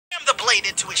blade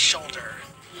into his shoulder.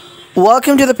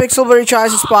 Welcome to the Pixelberry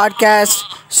Choices podcast.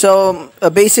 So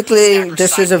basically,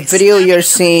 this is a video you're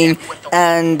seeing,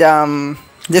 and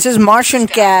this is Martian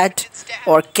Kat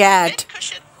or Kat,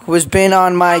 who has been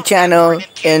on my channel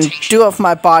in two of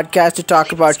my podcasts to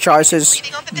talk about choices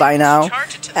by now,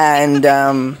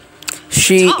 and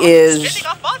she is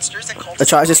a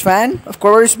Choices fan, of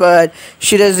course, but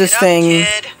she does this thing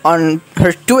on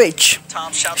her Twitch.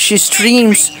 She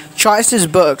streams Choices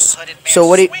books. So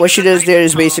what she does there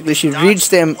is basically she reads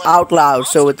them out loud,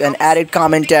 so with an added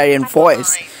commentary and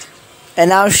voice. And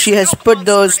now she has put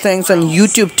those things on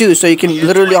YouTube too, so you can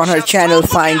literally on her channel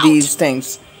find these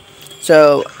things.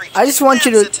 So I just want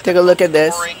you to take a look at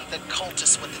this.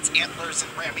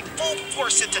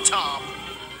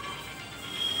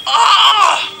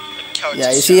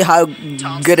 Yeah, you see how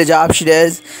good a job she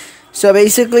does. So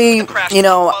basically, you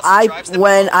know,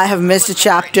 when I have missed a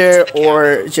chapter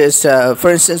or just, for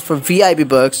instance, for VIP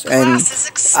books, and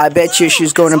I bet you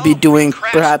she's going to be doing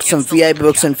perhaps some VIP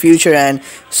books in future, and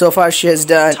so far she has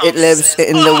done It Lives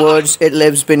in the Woods, It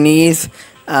Lives Beneath,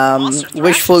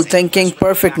 Wishful Thinking,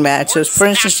 perfect match. So for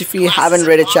instance, if you haven't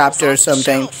read a chapter or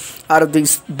something out of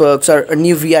these books, or a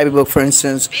new VIP book for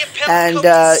instance, and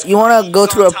you want to go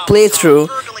through a playthrough,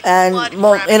 and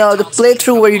you know, the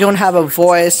playthrough where you don't have a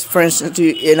voice, for instance,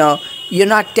 you know, you're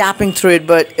not tapping through it,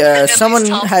 but someone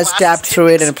has tapped through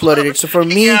it and uploaded it. So for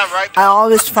me, I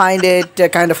always find it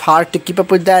kind of hard to keep up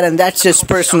with that, and that's just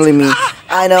personally me.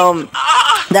 I know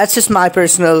that's just my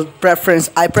personal preference.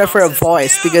 I prefer a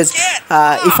voice because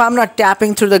if I'm not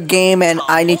tapping through the game and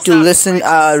I need to listen,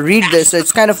 read this,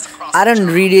 it's kind of, I don't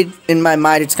read it in my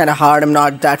mind. It's kind of hard. I'm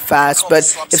not that fast. But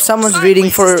if someone's reading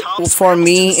for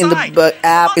me in the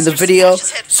app, in the video,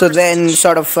 so then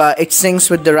sort of it syncs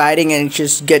with the writing and it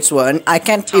just gets one. I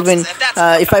can't even,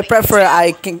 if I prefer,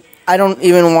 I don't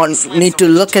even need to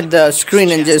look at the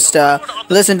screen and just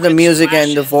listen to the music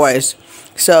and the voice.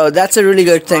 So that's a really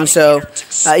good thing. So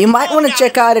you might want to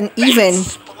check out, and even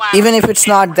if it's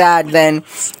not that, then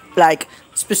like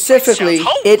specifically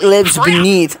It Lives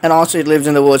Beneath, and also It Lives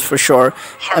in the Woods for sure.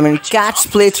 I mean, Kat's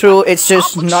playthrough, it's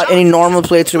just not any normal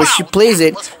playthrough, but she plays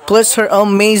it, plus her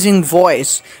amazing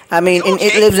voice. I mean, in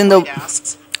It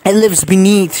Lives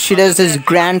Beneath, she does this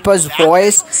grandpa's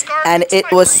voice, and it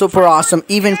was super awesome.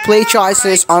 Even Play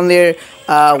Choices on their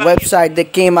website, they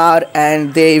came out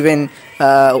and they even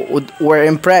were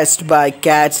impressed by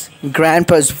Kat's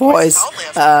grandpa's voice.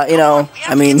 You know,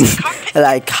 I mean,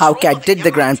 like how Kat did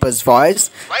the grandpa's voice.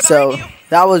 So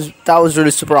that was really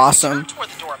super awesome.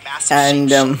 And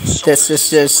this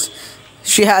is just,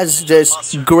 she has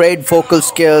this great vocal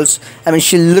skills. I mean,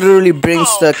 she literally brings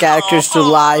the characters to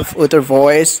life with her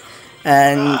voice,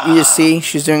 and you see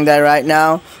she's doing that right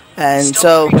now. And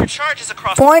so,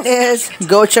 point is,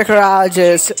 go check her out.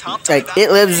 Just like It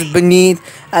Lives Beneath.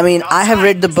 I mean, I have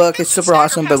read the book; it's super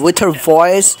awesome. But with her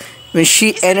voice, I mean,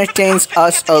 she entertains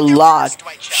us a lot.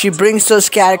 She brings those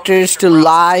characters to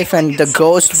life, and the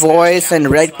ghost voice and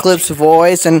Redcliffe's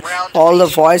voice and all the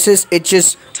voices. It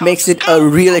just makes it a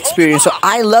real experience. So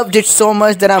I loved it so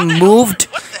much that I'm moved.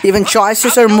 Even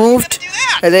Choices are moved.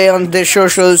 They on their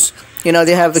socials, you know,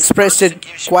 they have expressed it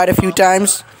quite a few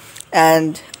times.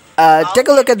 And take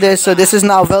a look at this. So this is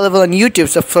now available on YouTube.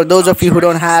 So for those of you who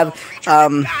don't have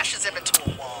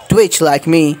Twitch like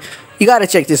me, you gotta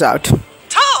check this out.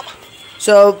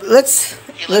 So let's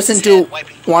listen to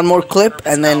one more clip,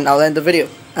 and then I'll end the video.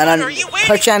 And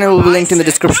her channel will be linked in the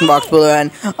description box below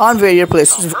and on various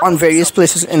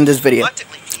places in this video.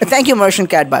 And thank you, Martian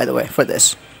Kat, by the way, for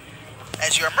this.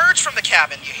 As you emerge from the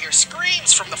cabin, you hear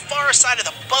screams from the far side of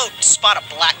the boat and spot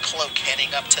a black cloak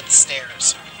heading up to the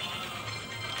stairs.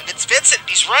 And it's Vincent,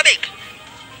 he's running.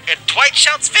 And Dwight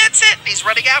shouts, "Vincent!" And he's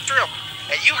running after him.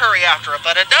 And you hurry after him,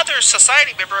 but another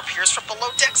society member appears from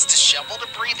below decks, disheveled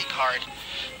and breathing hard.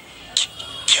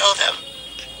 Kill them.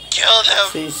 Kill them.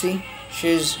 So you see,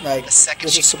 she's like, the second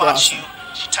she spots you,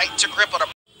 she tightens her grip on him.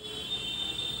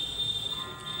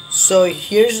 So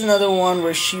here's another one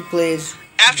where she plays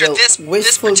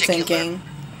wishful thinking,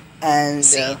 and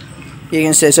you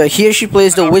can say, so here she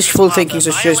plays the wishful thinking,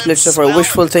 so she splits of her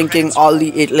wishful thinking, all the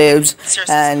It Lives,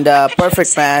 and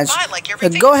perfect match.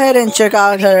 Go ahead and check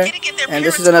out her, and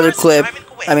this is another clip.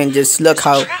 I mean, just look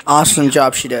how awesome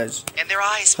job she does.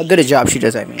 How good a job she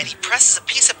does, I mean. And he presses a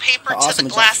piece of paper to the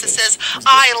glass that says,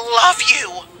 "I love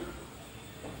you."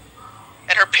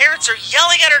 And her parents are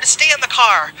yelling at her to stay in the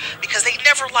car because they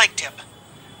never liked him.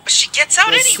 But she gets out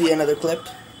anyway. Let's see another clip.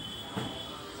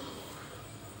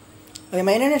 Okay,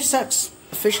 my internet sucks.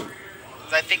 Officially.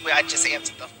 I think I just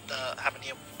answered the how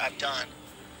many I've done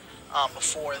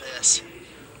before this.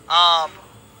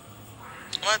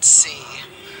 Let's see.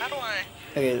 How do I...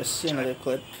 Okay, let's see another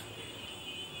clip.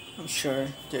 I'm sure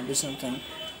there'll be something.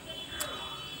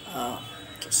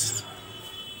 Just...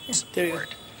 Yeah, there you go.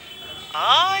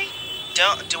 I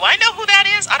don't... Do I know who that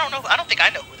is? I don't know. I don't think I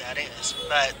know who that is.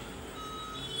 But...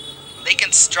 They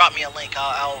can drop me a link.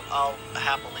 I'll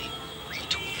happily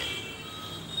retweet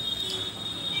it.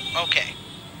 Okay.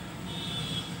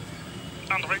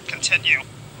 On the right, continue.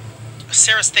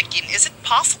 Sarah's thinking, is it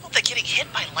possible that getting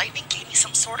hit by lightning gave me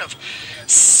some sort of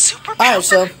superpower? Alright,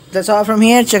 so that's all from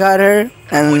here. Check out her.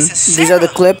 And these are the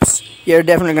clips. You're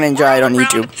definitely going to enjoy it on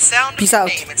YouTube. Peace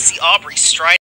out. And see Aubrey striding